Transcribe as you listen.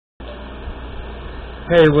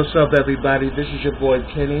Hey, what's up, everybody? This is your boy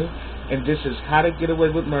Kenny, and this is How to Get Away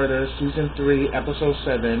with Murder, Season 3, Episode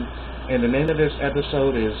 7, and the name of this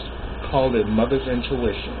episode is called it Mother's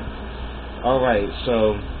Intuition. Alright,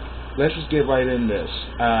 so let's just get right in this.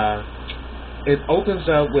 It opens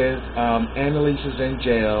up with Annalise is in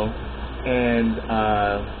jail, and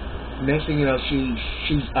next thing you know,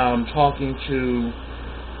 she's talking to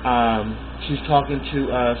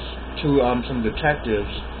some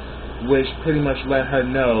detectives, which pretty much let her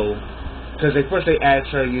know, because they asked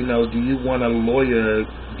her, do you want a lawyer?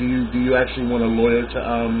 Do you actually want a lawyer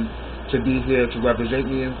to be here to represent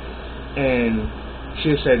you? And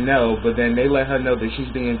she said no, but then they let her know that she's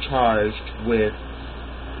being charged with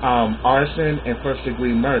arson and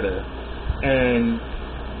first-degree murder, and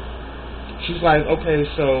she's like, okay,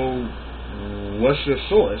 so what's your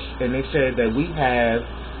source? And they said that we have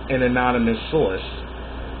an anonymous source.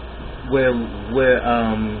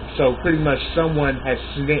 So pretty much someone has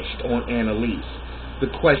snitched on Annalise. The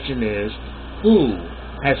question is, who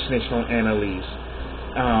has snitched on Annalise?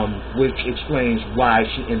 Which explains why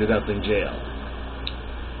she ended up in jail.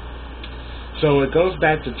 So it goes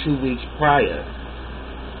back to 2 weeks prior.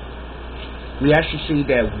 We actually see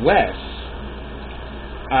that Wes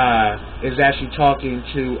is actually talking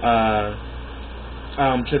to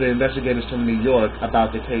the investigators from New York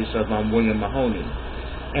about the case of William Mahoney.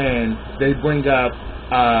 And they bring up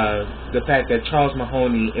the fact that Charles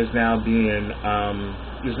Mahoney is now being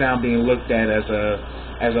looked at as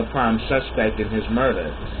a prime suspect in his murder.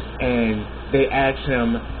 And they ask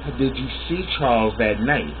him, "Did you see Charles that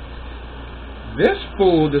night?" This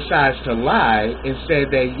fool decides to lie and said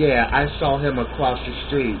that, yeah, I saw him across the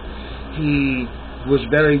street. He was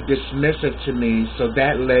very dismissive to me, so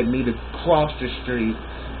that led me to cross the street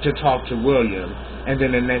to talk to William. And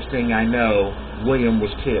then the next thing I know, William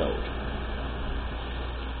was killed.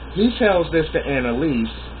 He tells this to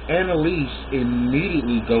Annalise. Annalise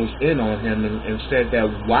immediately goes in on him and said that,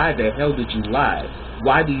 why the hell did you lie?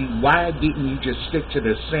 Why didn't you just stick to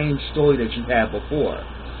the same story that you had before?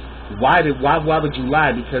 Why would you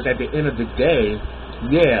lie? Because at the end of the day,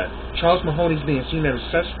 yeah, Charles Mahoney's being seen as a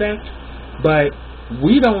suspect, but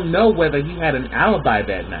we don't know whether he had an alibi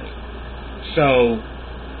that night. So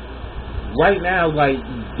right now, like,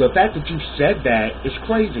 the fact that you said that is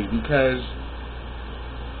crazy, because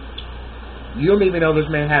you don't even know this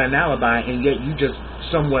man had an alibi, and yet you just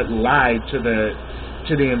somewhat lied to the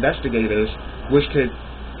investigators, which could,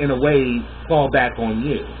 in a way, fall back on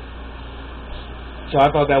you. So I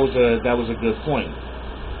thought that was a good point.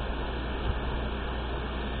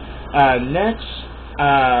 Next,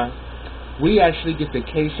 we actually get the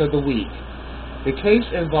case of the week. The case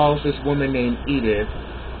involves this woman named Edith,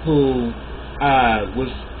 who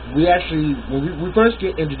when we first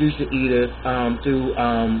get introduced to Edith through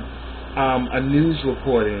a news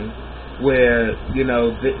reporting where,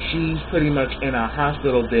 that she's pretty much in a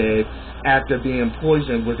hospital bed after being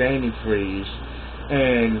poisoned with antifreeze,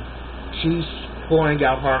 and she's pouring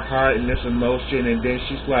out her heart and this emotion, and then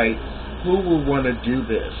she's like, who would want to do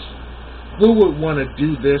this? Who would want to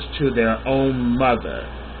do this to their own mother?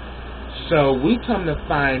 So we come to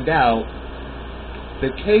find out the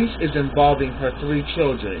case is involving her 3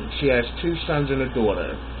 children. She has 2 sons and a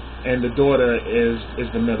daughter, and the daughter is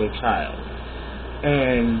the middle child.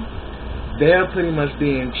 And they're pretty much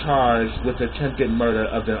being charged with attempted murder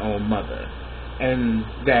of their own mother, and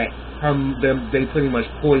that they pretty much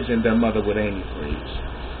poisoned their mother with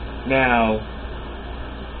antifreeze. Now,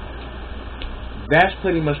 that's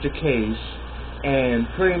pretty much the case, and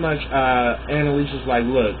pretty much Annalise is like,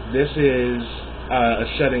 look, this is a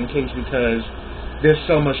shut-in case because there's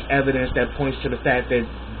so much evidence that points to the fact that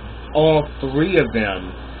all 3 of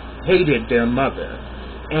them hated their mother.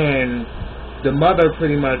 And the mother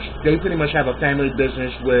pretty much have a family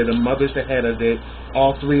business where the mother's the head of it.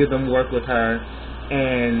 All 3 of them work with her.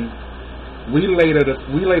 And we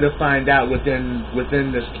later find out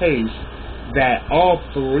within this case that all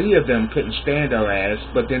 3 of them couldn't stand her ass,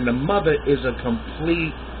 but then the mother is a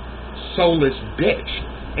complete soulless bitch.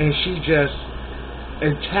 And she just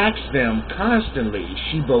attacks them constantly.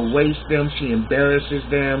 She berates them, she embarrasses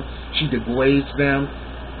them, she degrades them.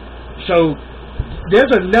 So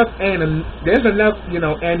there's enough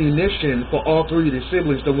ammunition for all 3 of the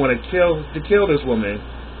siblings to want to kill this woman.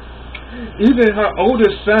 Even her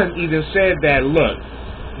oldest son even said that, look,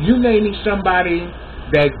 you name me somebody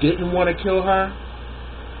that didn't want to kill her,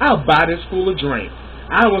 I'll buy this fool a drink.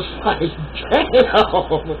 I was like,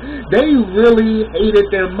 damn, they really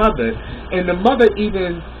hated their mother. And the mother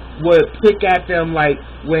even would pick at them, like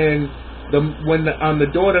when the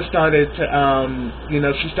daughter started to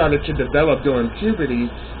she started to develop during puberty.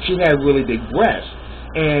 She had really big breasts,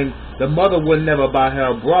 and the mother would never buy her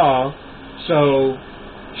a bra, so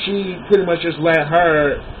she pretty much just let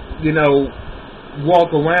her, you know,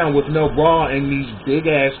 walk around with no bra and these big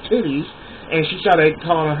ass titties, and she started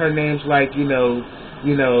calling her names like,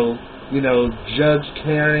 Judge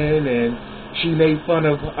Karen, and she made fun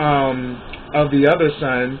of the other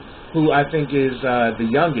son, who I think is the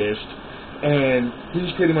youngest, and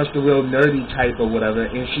he's pretty much the real nerdy type or whatever,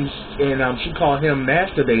 and she called him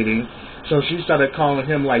masturbating, so she started calling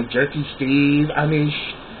him like Jerky Steve. I mean,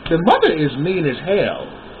 the mother is mean as hell.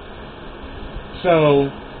 So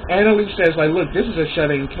Annalise says, like, look, this is a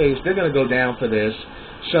shut-in case. They're going to go down for this.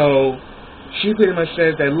 So she pretty much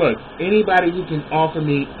says that, look, anybody who can offer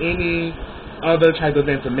me any other type of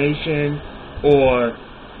information, or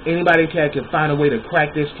anybody that can find a way to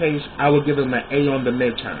crack this case, I will give them an A on the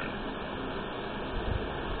midterm.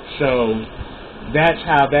 So that's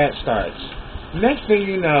how that starts. Next thing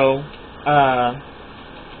you know,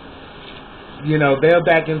 they're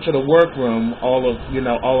back into the workroom, all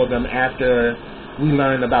of them, after we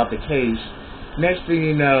learn about the case. Next thing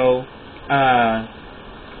you know,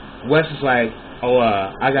 Wes is like,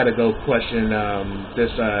 I gotta go question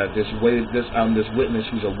this witness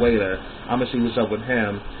who's a waiter. I'm gonna see what's up with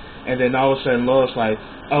him. And then all of a sudden Laura's like,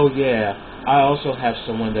 oh yeah, I also have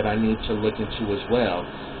someone that I need to look into as well.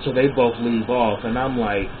 So they both leave off, and I'm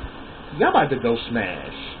like, y'all about to go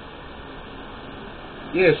smash.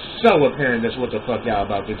 It's so apparent that's what the fuck y'all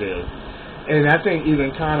about to do. And I think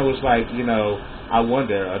even Connor was like, I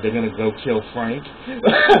wonder, are they going to go kill Frank?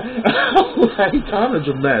 Like, Connor's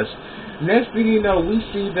a mess. Next thing you know, we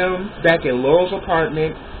see them back at Laurel's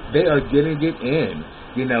apartment. They are getting it in.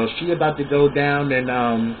 She about to go down and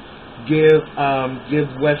give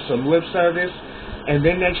Wes some lip service. And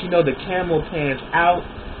then next you know, the camera pans out,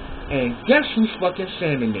 and guess who's fucking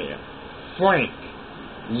standing there? Frank.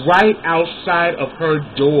 Right outside of her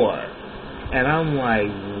door. And I'm like,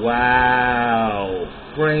 wow.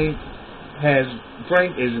 Frank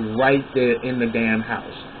is right there in the damn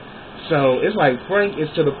house. So it's like Frank is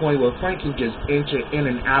to the point where Frank can just enter in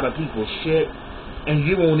and out of people's shit, and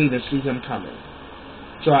you won't even see him coming.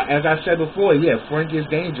 So as I said before, yeah, Frank is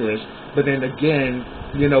dangerous, but then again,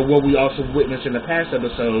 what we also witnessed in the past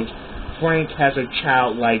episodes, Frank has a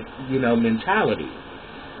childlike, mentality.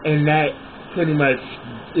 And that pretty much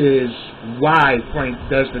is why Frank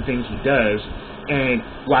does the things he does, and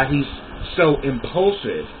why he's so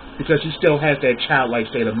impulsive, because he still has that childlike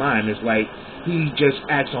state of mind. It's like he just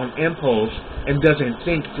acts on impulse and doesn't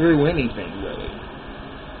think through anything, really.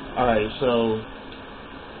 Alright, so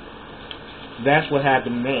that's what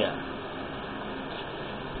happened there.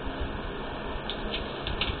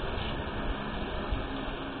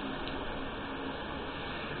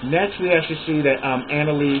 Next, we actually see that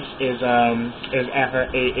Annalise is at her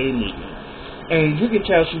AA meeting, and you can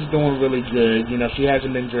tell she's doing really good. She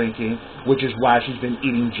hasn't been drinking, which is why she's been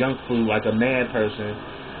eating junk food like a mad person.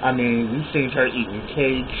 I mean, we've seen her eating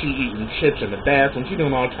cake, she eating chips in the bathroom, she's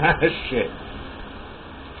doing all kinds of shit.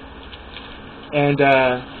 And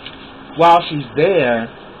while she's there,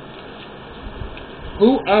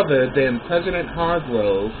 who other than President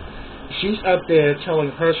Hargrove? She's up there telling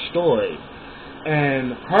her story.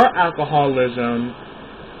 And her alcoholism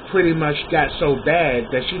pretty much got so bad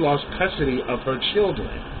that she lost custody of her children.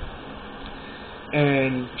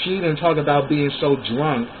 And she even talked about being so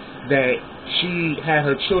drunk that she had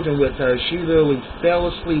her children with her. She literally fell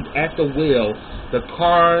asleep at the wheel. The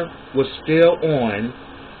car was still on,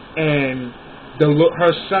 and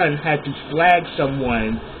her son had to flag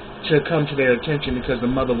someone to come to their attention because the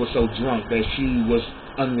mother was so drunk that she was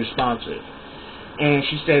unresponsive. And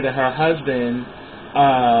she said that her husband,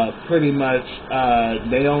 pretty much,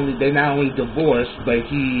 they not only divorced, but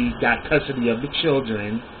he got custody of the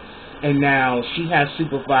children, and now she has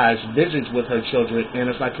supervised visits with her children, and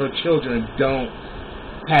it's like her children don't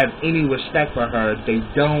have any respect for her. They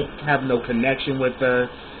don't have no connection with her.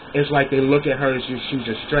 It's like they look at her as if she's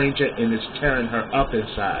a stranger, and it's tearing her up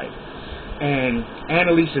inside. And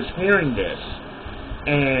Annalise is hearing this,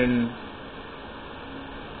 and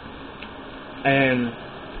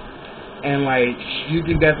like, you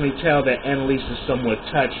can definitely tell that Annalise is somewhat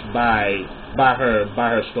touched by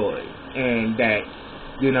her story, and that,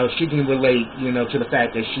 she can relate, to the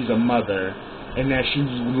fact that she's a mother, and that she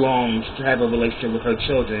longs to have a relationship with her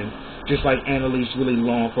children, just like Annalise really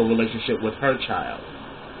longed for a relationship with her child.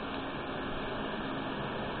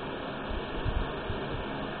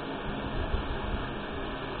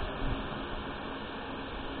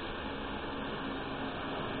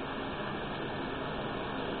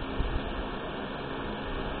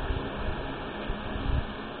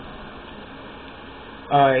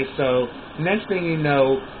 Alright, so next thing you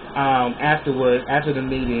know, afterward, after the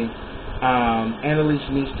meeting, Annalise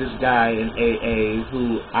meets this guy in AA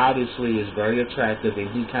who obviously is very attractive, and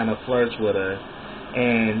he kind of flirts with her,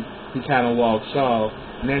 and he kind of walks off.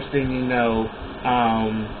 Next thing you know,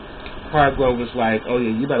 Hargrove was like, oh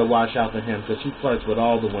yeah, you better watch out for him because he flirts with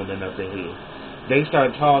all the women up in here. They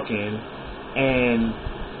start talking, and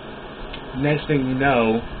next thing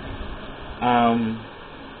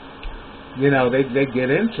they get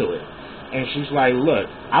into it. And she's like, look,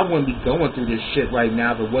 I wouldn't be going through this shit right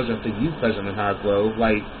now if it wasn't for you, President Hargrove.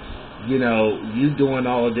 Like, you doing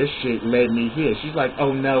all of this shit led me here. She's like,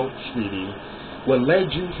 oh no, sweetie. What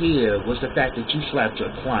led you here was the fact that you slapped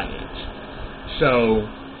your client. So,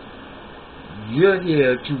 you're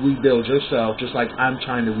here to rebuild yourself just like I'm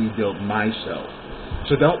trying to rebuild myself.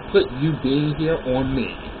 So don't put you being here on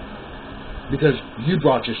me. Because you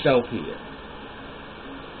brought yourself here.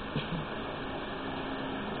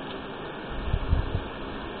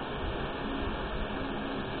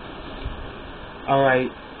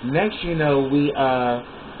 Alright, next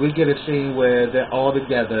we get a scene where they're all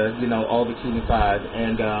together, all the Keating Five,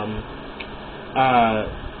 and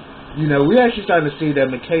we actually starting to see that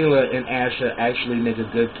Michaela and Asher actually make a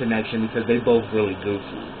good connection because they both really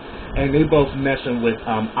goofy. And they both messing with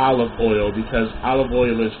Olive Oil because Olive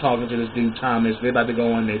Oil is talking to this dude Thomas. They're about to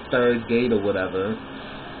go on their third date or whatever.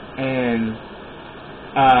 And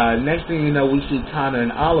next thing you know, we see Connor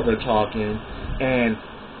and Oliver talking, and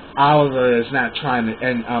Oliver is not trying to,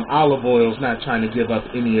 and Olive Oil is not trying to give up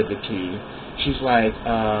any of the tea. She's like,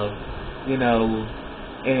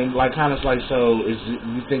 and like Connor's like, so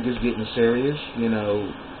you think it's getting serious? You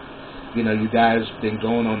guys been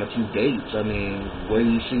going on a few dates. I mean, where do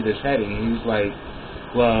you see this heading? And he's like,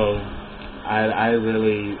 well, I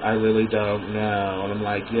really don't know. And I'm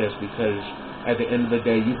like, yes, because at the end of the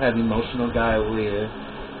day, you have emotional diarrhea,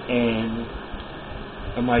 and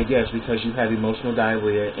I'm like, yes, because you have emotional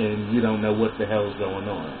diarrhea and you don't know what the hell is going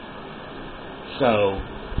on. So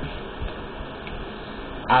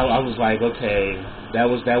I was like, okay, that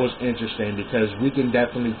was interesting because we can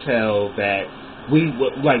definitely tell that we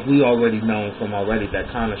already know from already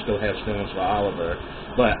that Connor still has feelings for Oliver,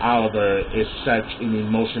 but Oliver is such an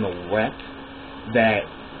emotional wreck that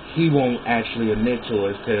he won't actually admit to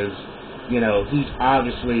us because he's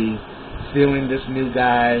obviously feeling this new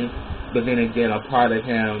guy. But then again, a part of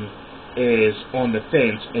him is on the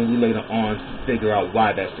fence, and we later on figure out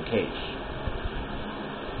why that's the case.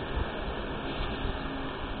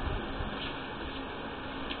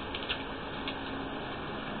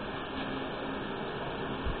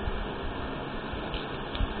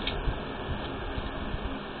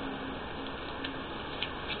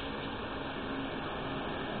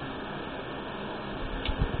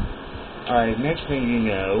 Alright, next thing you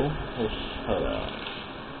know, hold on.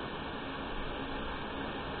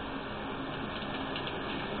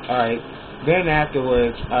 Alright, then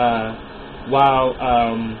afterwards, while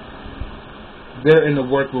they're in the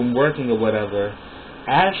workroom working or whatever,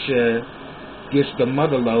 Asher gets the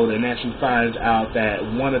mother load and actually finds out that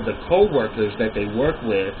one of the co-workers that they work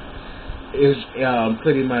with is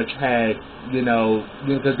pretty much had,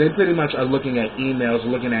 because they pretty much are looking at emails,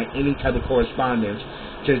 looking at any type of correspondence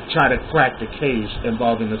to try to crack the case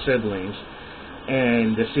involving the siblings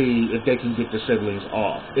and to see if they can get the siblings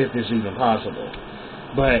off, if it's even possible.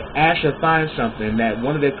 But Asher finds something that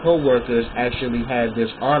one of their co-workers actually had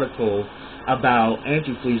this article about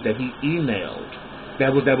antifreeze that he emailed.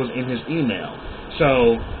 That was in his email.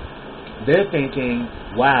 So they're thinking,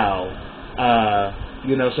 wow,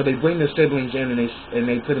 so they bring the siblings in and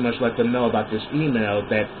they pretty much let them know about this email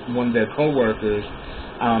that one of their co-workers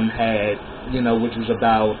had,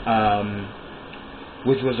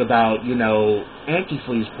 which was about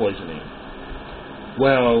antifreeze poisoning.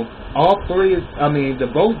 Well, all three, the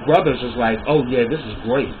both brothers is like, oh yeah, this is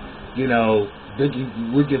great. We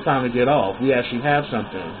can finally get off. We actually have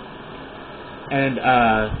something. And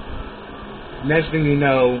next thing you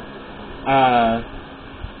know,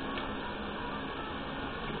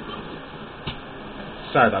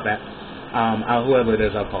 sorry about that. Whoever it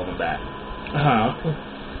is, I'll call them back.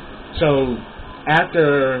 So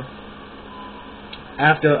after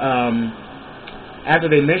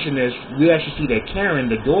they mention this, we actually see that Karen,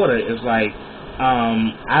 the daughter, is like,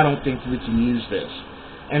 I don't think we can use this.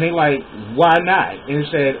 And they like, why not? And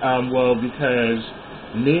he said, well, because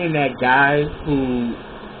me and that guy who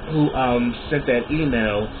sent that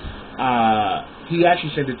email, he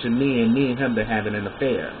actually sent it to me, and him been having an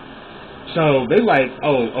affair. So they like,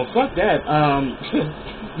 oh, fuck that.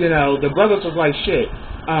 The brothers was like, shit,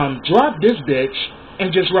 drop this bitch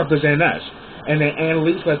and just represent us. And then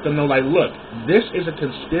Annalise lets them know, like, look, this is a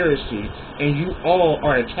conspiracy, and you all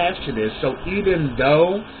are attached to this. So even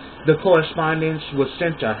though the correspondence was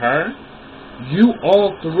sent to her, you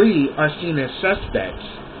all three are seen as suspects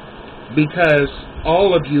because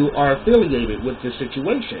all of you are affiliated with this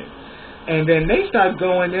situation. And then they start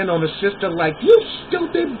going in on the sister like, you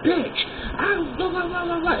stupid bitch.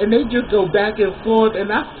 And they just go back and forth,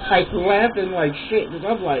 and I'm like laughing like shit because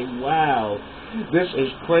I'm like, wow, this is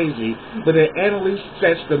crazy. But then Annalise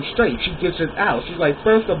sets them straight. She gets it out. She's like,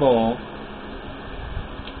 first of all,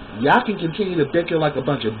 y'all can continue to bicker like a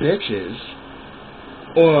bunch of bitches,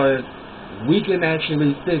 or we can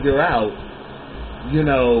actually figure out, you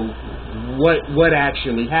know, what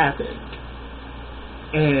actually happened.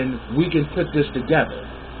 And we can put this together.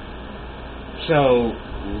 So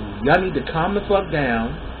y'all need to calm the fuck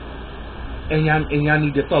down, and y'all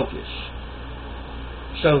need to focus.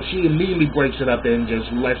 So she immediately breaks it up and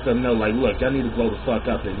just lets them know, like, look, y'all need to grow the fuck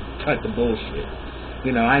up and cut the bullshit.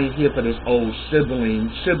 You know, I ain't here for this old sibling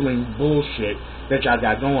bullshit that y'all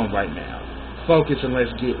got going right now. Focus and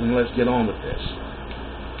let's get on with this.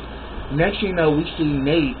 Next, you know, we see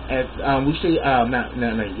Nate at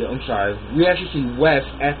we actually see Wes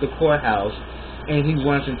at the courthouse, and he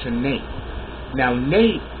runs into Nate. Now,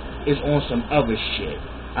 Nate is on some other shit.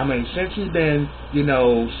 I mean, since he's been, you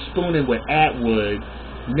know, spooning with Atwood,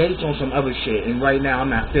 Nate's on some other shit, and right now I'm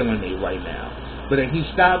not feeling Nate right now. But then he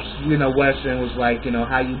stops, you know, Wes and was like, you know,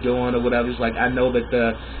 how you doing or whatever. He's like, I know that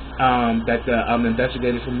the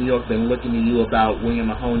investigators from New York been looking to you about William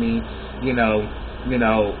Mahoney, you know.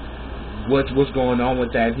 What's going on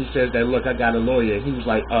with that? He says that, look, I got a lawyer. He was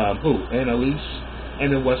like, who? Annalise?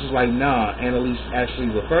 And then Wes was like, nah, Annalise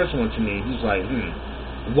actually refers one to me. He's like,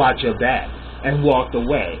 watch your back, and walked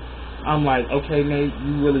away. I'm like, okay, Nate,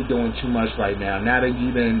 you really doing too much right now. Now that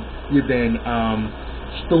you've been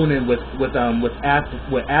spooning with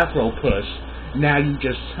Afro Push, now you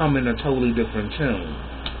just humming a totally different tune.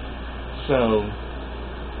 So,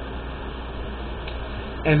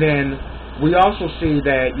 and then we also see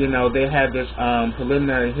that, you know, they have this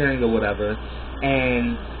preliminary hearing or whatever,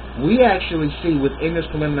 and we actually see within this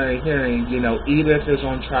preliminary hearing, you know, Edith is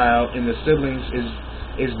on trial and the siblings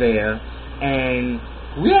is there, and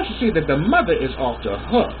we actually see that the mother is off the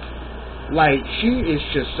hook. Like, she is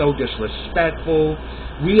just so disrespectful.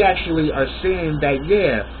 We actually are seeing that,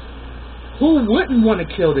 yeah, who wouldn't want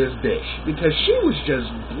to kill this bitch? Because she was just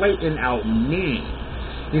blatant out mean.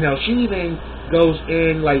 You know, she even goes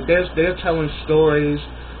in, like, they're telling stories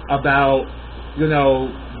about, you know,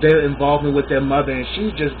 their involvement with their mother, and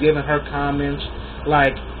she's just giving her comments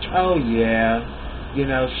like, oh yeah, you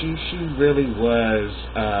know, she really was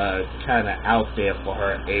kind of out there for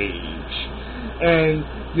her age. And,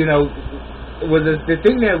 you know, the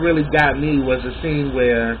thing that really got me was the scene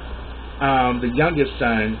where the youngest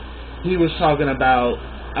son, he was talking about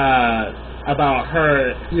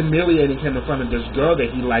her humiliating him in front of this girl that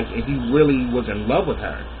he liked, and he really was in love with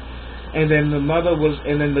her. And then the mother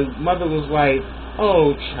was like,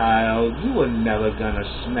 oh child, you were never gonna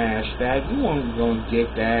smash that. You weren't gonna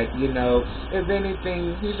get that, you know. If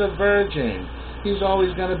anything, he's a virgin. He's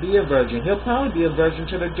always gonna be a virgin. He'll probably be a virgin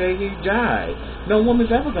till the day he dies. No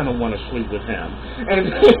woman's ever gonna want to sleep with him.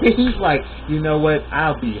 And he's like, you know what?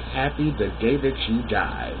 I'll be happy the day that you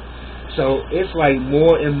die. So it's like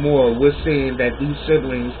more and more we're seeing that these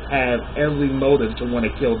siblings have every motive to want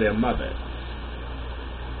to kill their mother.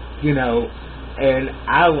 You know, and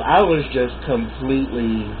I was just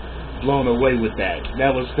completely blown away with that.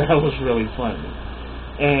 That was really funny.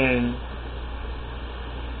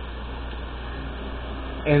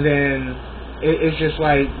 And then it's just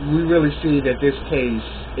like we really see that this case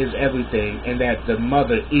is everything, and that the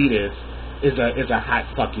mother Edith is a hot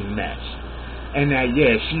fucking mess. And that,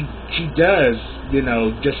 yeah, she does, you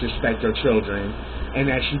know, disrespect her children, and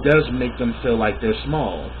that she does make them feel like they're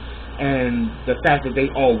small. And the fact that they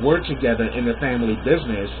all work together in the family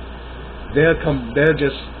business, they're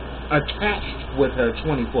just attached with her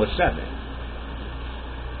 24/7.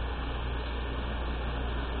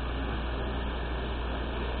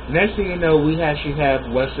 Next thing you know, we actually have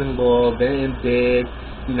Wes and Laurel. They're in bed.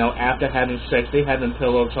 You know, after having sex, they having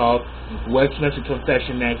pillow talk. Wes makes a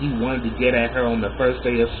confession that he wanted to get at her on the first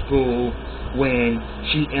day of school when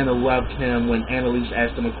she interrupted him when Annalise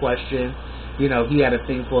asked him a question. You know, he had a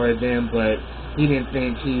thing for her then, but he didn't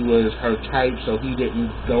think he was her type, so he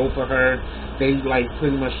didn't go for her. They, like,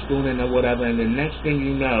 pretty much spooning or whatever, and the next thing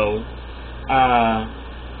you know,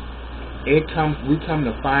 we come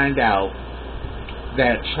to find out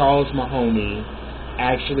that Charles Mahoney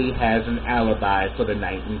actually has an alibi for the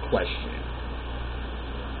night in question.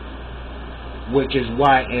 which is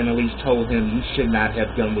why Annalise told him you should not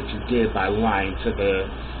have done what you did by lying to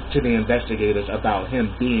the investigators about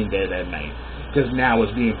him being there that night, because now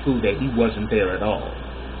it's being proved that he wasn't there at all.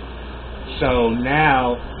 So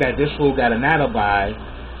now that this fool got an alibi,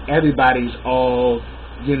 everybody's all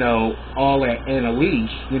at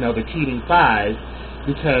Annalise, the Keating Five,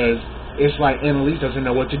 because it's like Annalise doesn't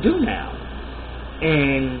know what to do now.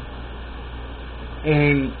 And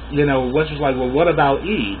Wes is like, well, what about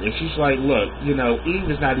Eve? And she's like, look,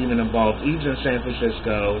 Eve is not even involved. Eve's in San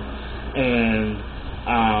Francisco, and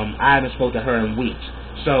I haven't spoken to her in weeks.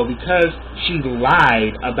 So because she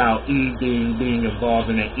lied about Eve being involved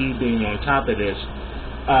and that Eve being on top of this,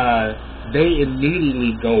 they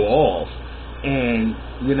immediately go off. And,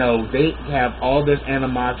 they have all this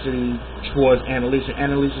animosity towards Annalise. And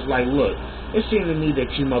Annalise is like, look, it seems to me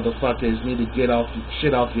that you motherfuckers need to get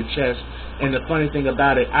shit off your chest. And the funny thing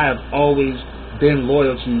about it, I have always been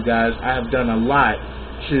loyal to you guys. I have done a lot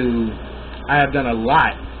to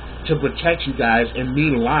protect you guys, and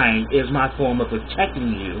me lying is my form of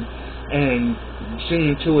protecting you and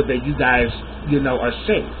seeing to it that you guys, are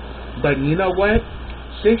safe. But you know what?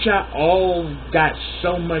 Since y'all all got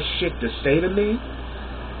so much shit to say to me,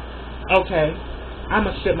 okay, I'm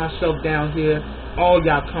going to sit myself down here. All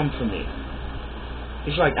y'all come for me.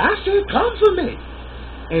 It's like, I said come for me.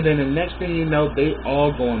 And then the next thing you know, they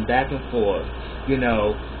all going back and forth.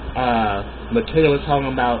 Michaela's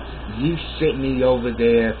talking about you sent me over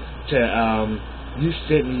there to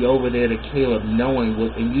Caleb knowing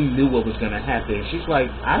what, and you knew what was going to happen. And she's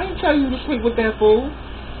like, I didn't tell you to sleep with that fool.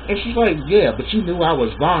 And she's like, yeah, but you knew I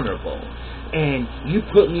was vulnerable. And you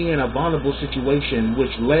put me in a vulnerable situation,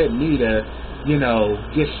 which led me to,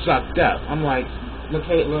 get sucked up. I'm like,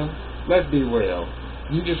 Michaela, let's be real.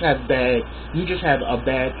 You just have a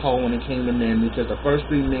bad call when it came to men, because the first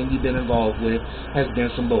 3 men you've been involved with has been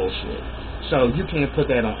some bullshit. So you can't put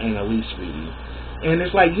that on Annalise, sweetie. And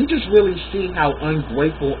it's like, you just really see how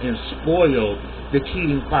ungrateful and spoiled the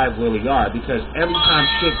Keating Five really are, because every time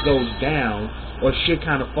shit goes down or shit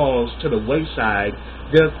kind of falls to the wayside,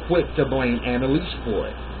 they're quick to blame Annalise for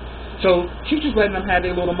it. So she's just letting them have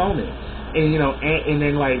their little moment. And, and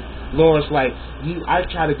then, like, Laura's like, I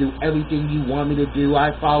try to do everything you want me to do.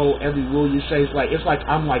 I follow every rule you say. It's like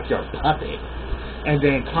I'm like your puppet. And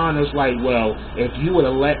then Connor's like, well, if you would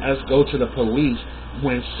have let us go to the police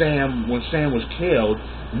when Sam was killed,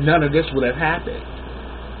 none of this would have happened.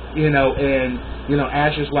 And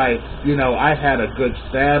Ash is like, I had a good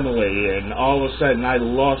family, and all of a sudden I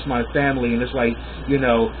lost my family, and it's like,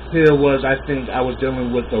 here was, I think I was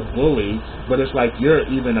dealing with a bully, but it's like, you're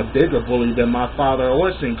even a bigger bully than my father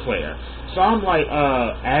or Sinclair. So I'm like,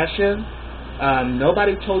 Asha,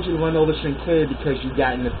 nobody told you to run over Sinclair because you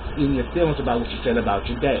got in your feelings about what you said about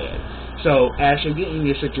your dad. So Asha, get in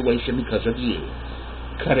your situation because of you.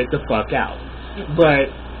 Cut it the fuck out. But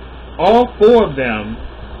all 4 of them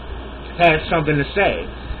had something to say.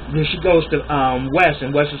 Then she goes to Wes,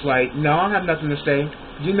 and Wes is like, no, I don't have nothing to say.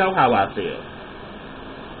 You know how I feel.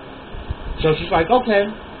 So she's like, okay,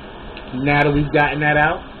 now that we've gotten that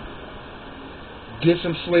out, get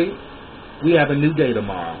some sleep. We have a new day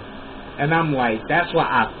tomorrow. And I'm like, that's why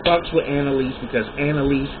I fucks with Annalise, because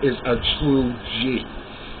Annalise is a true G.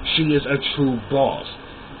 She is a true boss.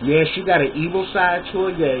 Yeah, she got an evil side to her.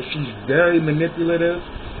 Yeah, she's very manipulative.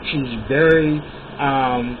 She's very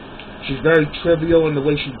trivial in the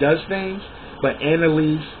way she does things, but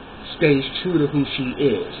Annalise stays true to who she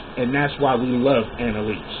is, and that's why we love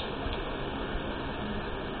Annalise.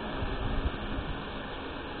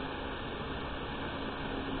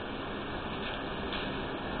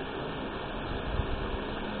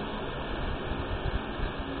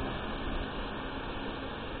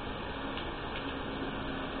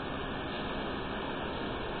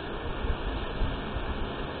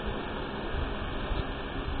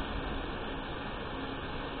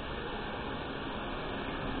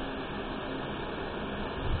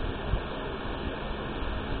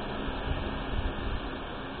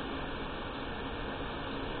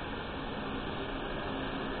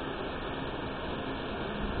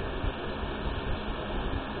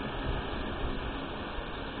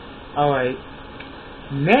 Alright,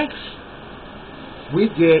 next we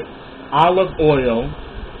get Olive Oyl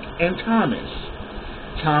and Thomas.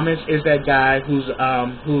 Thomas is that guy who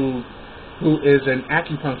is an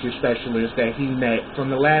acupuncture specialist that he met from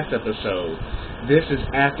the last episode. This is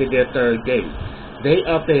after their 3rd date. They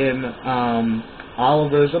up in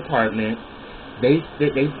Oliver's apartment. They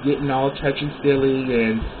getting all touchy-feely,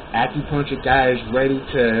 and acupuncture guy is ready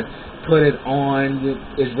to put it on,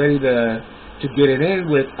 is ready to get it in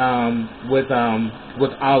with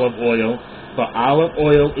Olive Oyl. But Olive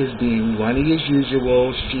Oil is being runny as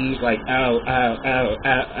usual. She's like, oh, all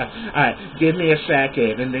right, give me a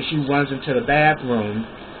second. And then she runs into the bathroom.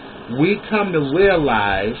 We come to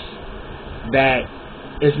realize that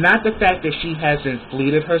it's not the fact that she hasn't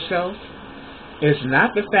fleeted herself. It's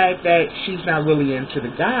not the fact that she's not really into the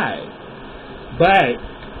guy. But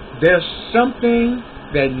there's something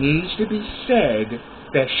that needs to be said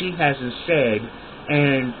that she hasn't said.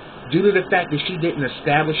 And due to the fact that she didn't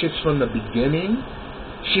establish it from the beginning,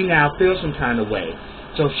 she now feels some kind of way.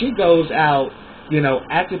 So she goes out,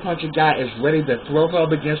 acupuncture guy is ready to throw her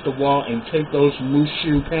up against the wall and take those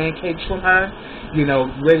Mushu pancakes from her,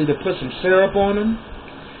 ready to put some syrup on them.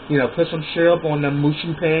 Put some syrup on the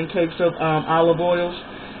Mushu pancakes of Olive Oils.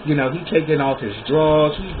 He taking off his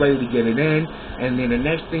drawers, he's ready to get it in, and then the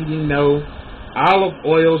next thing you know, Olive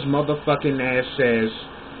Oil's motherfucking ass says,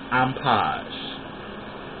 I'm paused.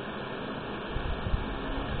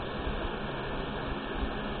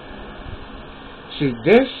 See,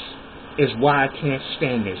 this is why I can't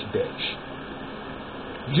stand this bitch.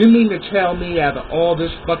 You mean to tell me after all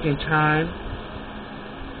this fucking time,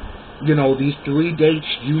 these 3 dates,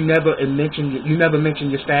 you never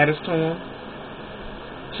mentioned your status to him?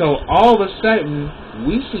 So all of a sudden,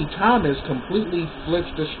 we see Thomas completely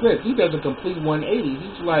flips the script. He does a complete 180.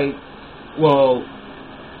 He's like, well,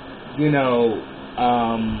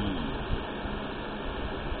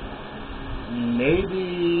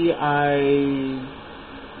 maybe I,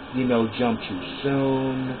 jumped too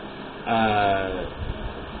soon.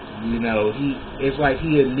 It's like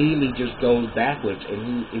he immediately just goes backwards,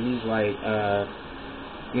 and he's like,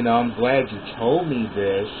 I'm glad you told me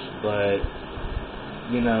this, but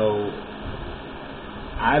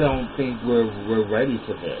I don't think we're ready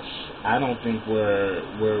for this. I don't think we're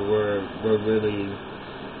really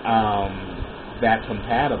that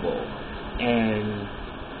compatible. And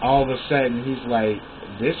all of a sudden he's like,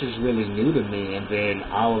 this is really new to me. And then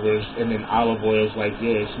Olive Oil's like,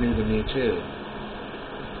 yeah, it's new to me too.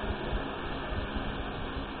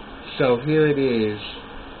 So here it is.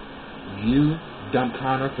 You dump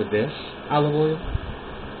Connor for this, Olive Oil?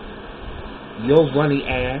 Your runny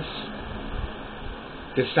ass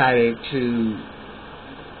decided to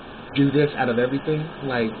do this out of everything?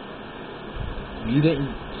 Like, you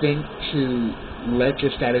didn't think to let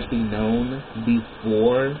your status be known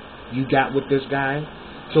before you got with this guy?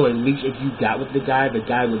 So at least if you got with the guy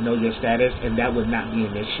would know your status, and that would not be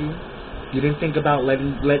an issue? You didn't think about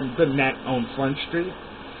putting that on Front Street?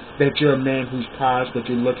 That you're a man who's paused, but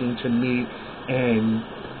you're looking to meet and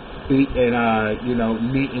meet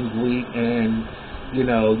and greet, and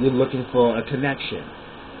you're looking for a connection.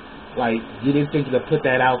 Like, you didn't think to put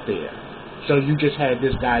that out there. So you just had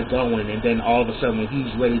this guy going, and then all of a sudden when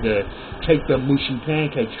he's ready to take the Mushu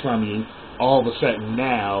pancakes from you, all of a sudden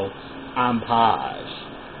now I'm paused.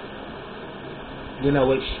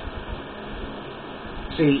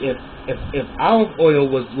 If Olive Oil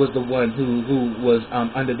was the one who was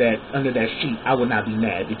under that sheet, I would not be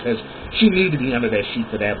mad, because she needed to be under that sheet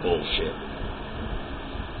for that bullshit.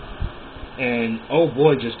 And oh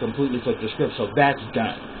boy, just completely flipped the script, so that's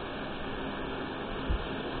done.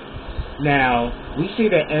 Now we see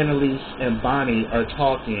that Annalise and Bonnie are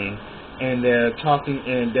talking, and they're talking,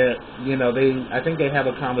 and I think they have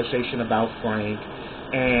a conversation about Frank,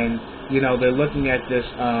 and they're looking at this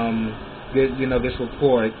this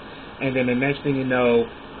report. And then the next thing you know,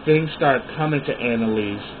 things start coming to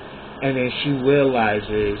Annalise, and then she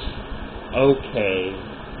realizes, okay,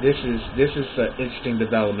 this is an interesting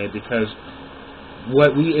development, because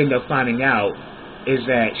what we end up finding out is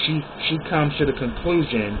that she comes to the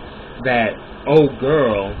conclusion that old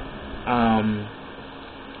girl,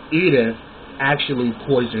 Edith, actually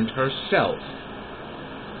poisoned herself.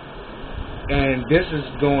 And this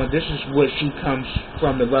is what she comes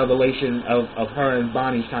from, the revelation of her and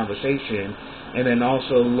Bonnie's conversation, and then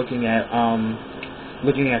also looking at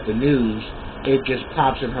the news, it just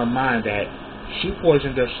pops in her mind that she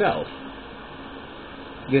poisoned herself,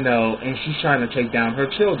 and she's trying to take down her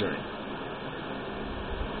children.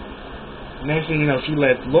 Next thing you know, she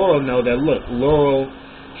lets Laurel know that, look, Laurel,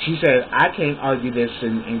 she said, I can't argue this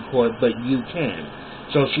in court, but you can.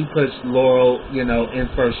 So she puts Laurel, in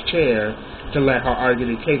first chair to let her argue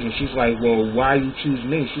the case. And she's like, well, why you choose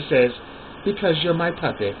me? She says, because you're my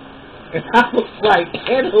puppet. And I was like,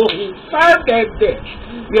 Annalise, fuck that bitch.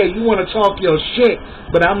 Yeah, you want to talk your shit,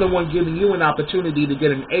 but I'm the one giving you an opportunity to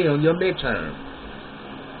get an A on your midterm.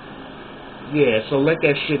 Yeah, so let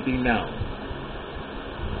that shit be known.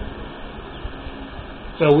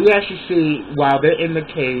 So we actually see, while they're in the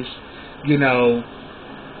case,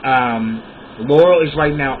 Laurel is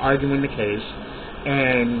right now arguing the case,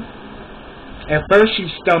 and At first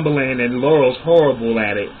she's stumbling and Laurel's horrible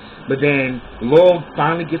at it, but then Laurel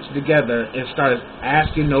finally gets it together and starts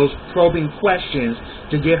asking those probing questions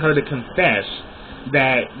to get her to confess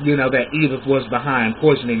that, that Edith was behind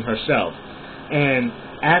poisoning herself. And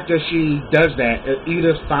after she does that,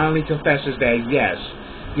 Edith finally confesses that, yes,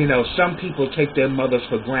 some people take their mothers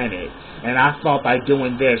for granted, and I thought by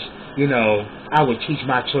doing this, I would teach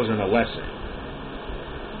my children a lesson.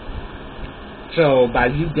 So by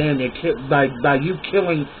you by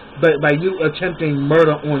you attempting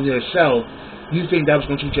murder on yourself, you think that was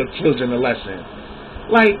going to teach your children a lesson?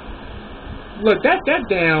 Like, look, that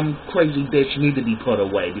damn crazy bitch need to be put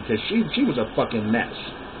away, because she was a fucking mess.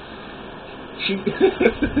 She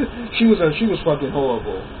was fucking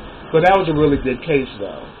horrible. But that was a really good case,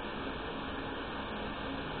 though.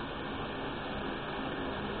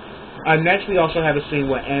 Next, we also have a scene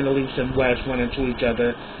where Annalise and Wes run into each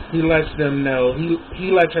other. He lets them know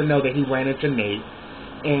he lets her know that he ran into Nate,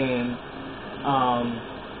 and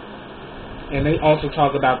they also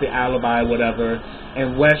talk about the alibi, whatever.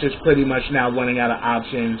 And Wes is pretty much now running out of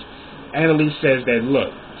options. Annalise says that,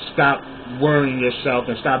 look, stop worrying yourself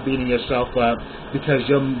and stop beating yourself up, because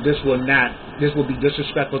this will be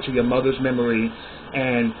disrespectful to your mother's memory,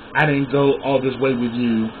 and I didn't go all this way with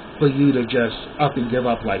you for you to just up and give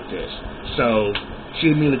up like this. So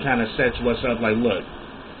she immediately kind of sets Wes up like, look,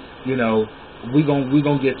 we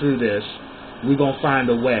gonna get through this. We gonna find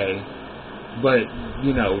a way, but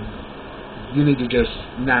you need to just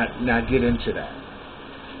not get into that.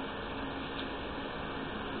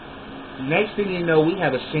 Next thing you know, we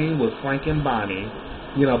have a scene with Frank and Bonnie.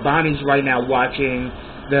 Bonnie's right now watching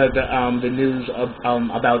the news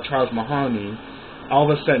about Charles Mahoney.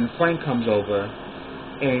 All of a sudden, Frank comes over,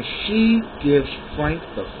 and she gives Frank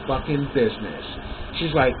the fucking business.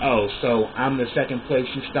 She's like, oh, so I'm the second place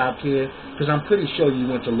you stopped here? Because I'm pretty sure you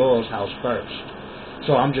went to Laurel's house first.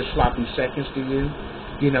 So I'm just sloppy seconds to you?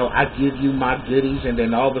 I give you my goodies, and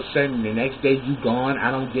then all of a sudden, the next day you gone.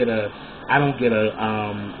 I don't get a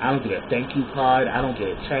thank you card. I don't get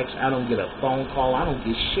a text. I don't get a phone call. I don't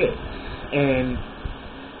get shit. And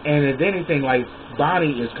if anything, like,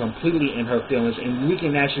 Bonnie is completely in her feelings, and we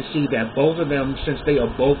can actually see that both of them, since they are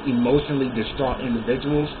both emotionally distraught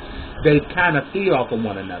individuals, they kind of feed off of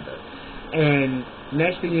one another. And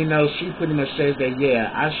next thing you know, she pretty much says that,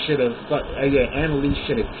 Annalise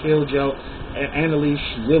should have killed Joe. Annalise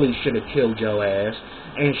really should have killed Joe's ass.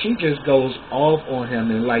 And she just goes off on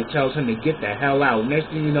him and, like, tells him to get the hell out. Next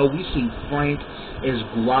thing you know, we see Frank is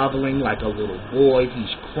groveling like a little boy.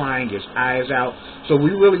 He's crying his eyes out. So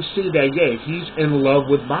we really see that, he's in love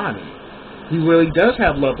with Bonnie. He really does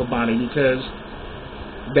have love for Bonnie, because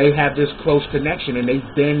they have this close connection, and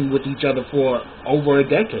they've been with each other for over a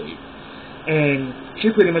decade. And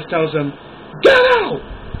she pretty much tells him, get out!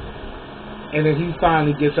 And then he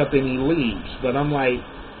finally gets up and he leaves. But I'm like,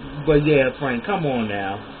 but Frank, come on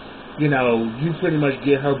now. You pretty much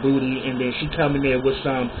get her booty, and then she come in there with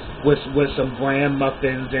some bran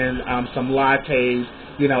muffins and some lattes,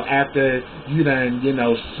 after you done,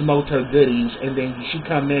 smoked her goodies, and then she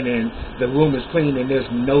come in and the room is clean and there's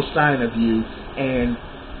no sign of you, and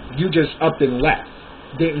you just up and left.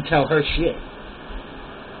 Didn't tell her shit.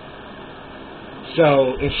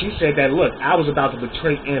 So, and she said that, look, I was about to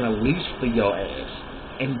betray Annalise for your ass,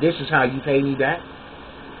 and this is how you pay me back?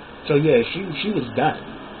 So, she was done.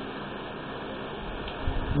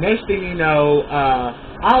 Next thing you know,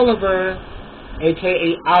 Oliver,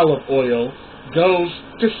 a.k.a. Olive Oil, goes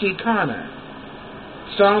to see Connor.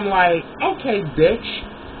 So I'm like, okay,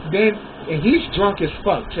 bitch. Then, and he's drunk as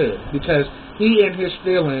fuck, too, because he in his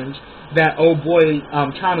feelings that old boy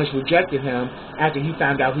Thomas rejected him after he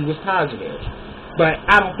found out he was positive. But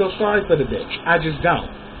I don't feel sorry for the bitch. I just don't.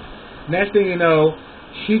 Next thing you know,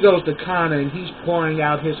 he goes to Connor, and he's pouring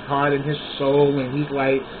out his heart and his soul, and he's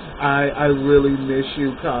like, I really miss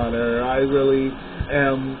you, Connor. I really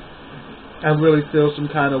feel some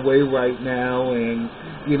kind of way right now, and,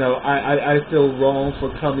 I feel wrong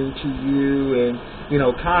for coming to you, and,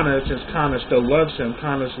 Connor, since Connor still loves him,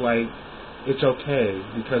 Connor's like, it's okay,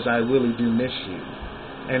 because I really do miss you,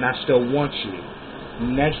 and I still want you.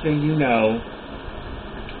 Next thing you know,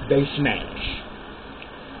 they smash.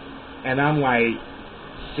 And I'm like,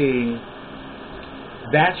 see,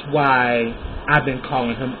 that's why I've been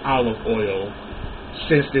calling him Olive Oil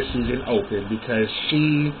since this season opened, because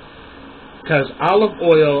Olive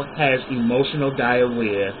Oil has emotional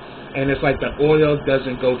diarrhea, and it's like the oil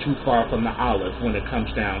doesn't go too far from the olive when it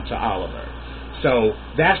comes down to Oliver. So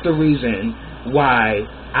that's the reason why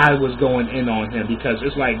I was going in on him, because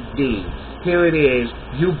it's like, dude, here it is,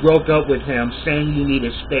 you broke up with him saying you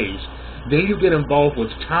needed space, then you get involved with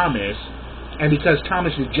Thomas, And because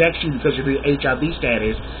Thomas rejects you because of your HIV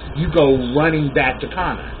status, you go running back to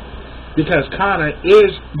Connor. Because Connor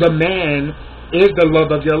is the man, is the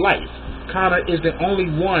love of your life. Connor is the only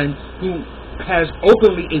one who has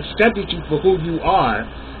openly accepted you for who you are,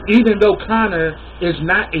 even though Connor is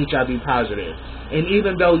not HIV positive. And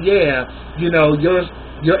even though, yeah, you know, your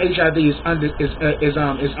HIV is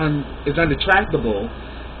undetractable,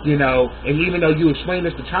 you know, and even though you explain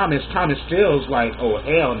this to Thomas, Thomas still's like, oh,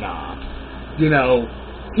 hell nah. You know,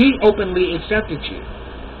 he openly accepted you.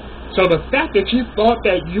 So the fact that you thought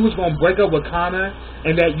that you was going to break up with Connor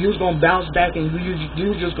and that you was going to bounce back and you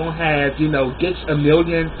was just going to have, you know, Dix a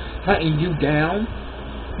Million hunting you down,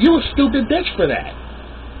 you a stupid bitch for that.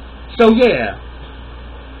 So yeah,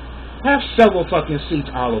 have several fucking seats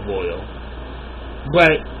olive oil.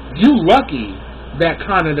 But you lucky that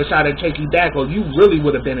Connor decided to take you back, or you really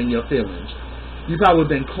would have been in your feelings. You probably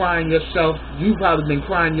been crying yourself. You probably been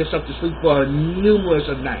crying yourself to sleep for numerous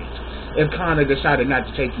of nights if Connor decided not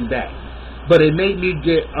to take you back. But it made me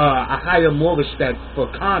get a higher, more respect for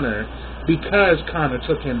Connor because Connor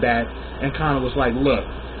took him back, and Connor was like, look,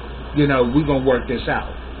 you know, we're going to work this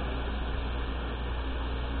out.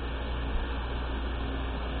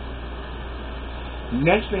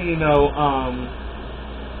 Next thing you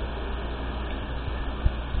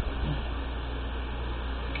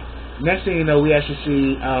know, we actually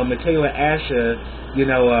see Michaela Asher, you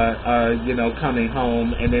know, coming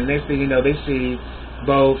home, and then next thing you know, they see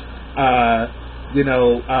both,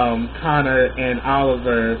 Connor and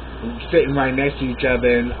Oliver sitting right next to each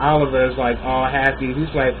other, and Oliver's like all happy.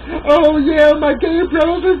 He's like, oh yeah, my gay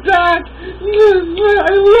bros are back.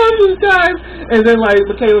 I love you guys. And then like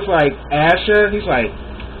Michaela's like, Asher? He's like,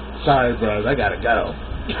 sorry bros, I gotta go.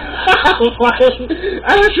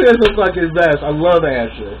 Asher is the fucking best. I love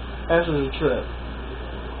Asher. Asher's a trip.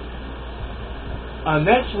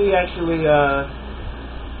 Next we actually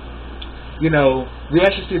we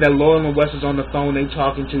actually see that Laurel and Wes is on the phone. They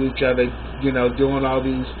talking to each other, you know, doing all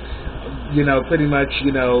these, you know, pretty much,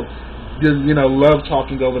 love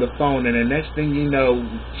talking over the phone. And the next thing you know,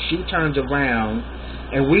 she turns around,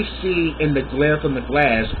 and we see in the glare from the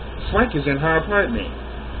glass, Frank is in her apartment.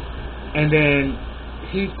 And then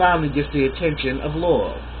he finally gets the attention of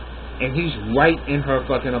Laurel, and he's right in her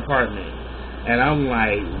fucking apartment. And I'm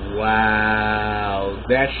like, wow,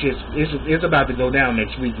 that shit's it's about to go down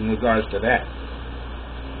next week in regards to that.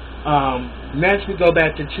 Next we go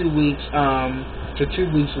back to 2 weeks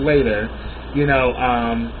later.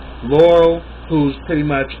 Laurel, who's pretty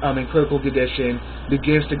much in critical condition,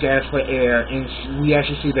 begins to gasp for air, and we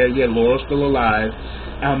actually see that, yeah, Laurel's still alive.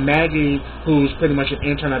 Maggie, who's pretty much an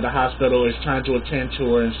intern at the hospital, is trying to attend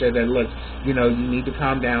to her and say that, look, you need to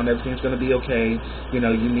calm down, everything's going to be okay, you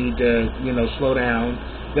need to, slow down.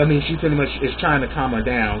 I mean, she pretty much is trying to calm her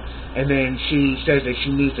down, and then she says that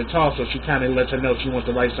she needs to talk, so she kind of lets her know she wants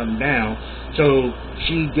to write something down. So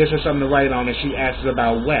she gives her something to write on, and she asks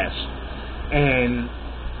about Wes. And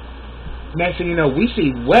next thing you know, we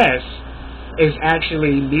see Wes is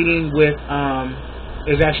actually meeting with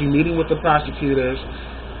the prosecutors.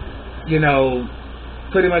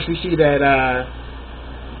 Pretty much we see that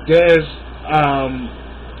there's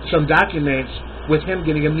some documents with him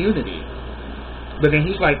getting immunity. But then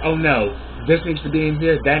he's like, oh no, this needs to be in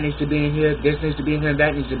here, that needs to be in here, this needs to be in here,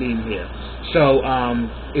 that needs to be in here. So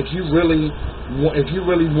if you really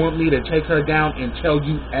want me to take her down and tell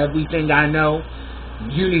you everything I know,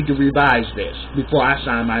 you need to revise this before I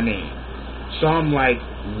sign my name. So I'm like,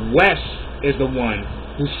 Wes is the one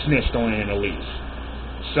who snitched on Annalise.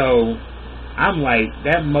 So I'm like,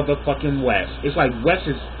 that motherfucking Wes. It's like Wes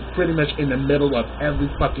is pretty much in the middle of every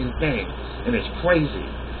fucking thing, and it's crazy.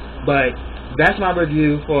 But that's my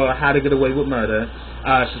review for How to Get Away with Murder.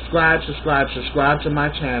 Subscribe to my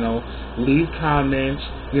channel. Leave comments.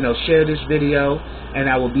 Share this video. And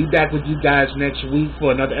I will be back with you guys next week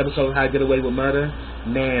for another episode of How to Get Away with Murder.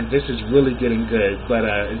 Man, this is really getting good. But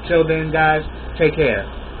until then, guys, take care.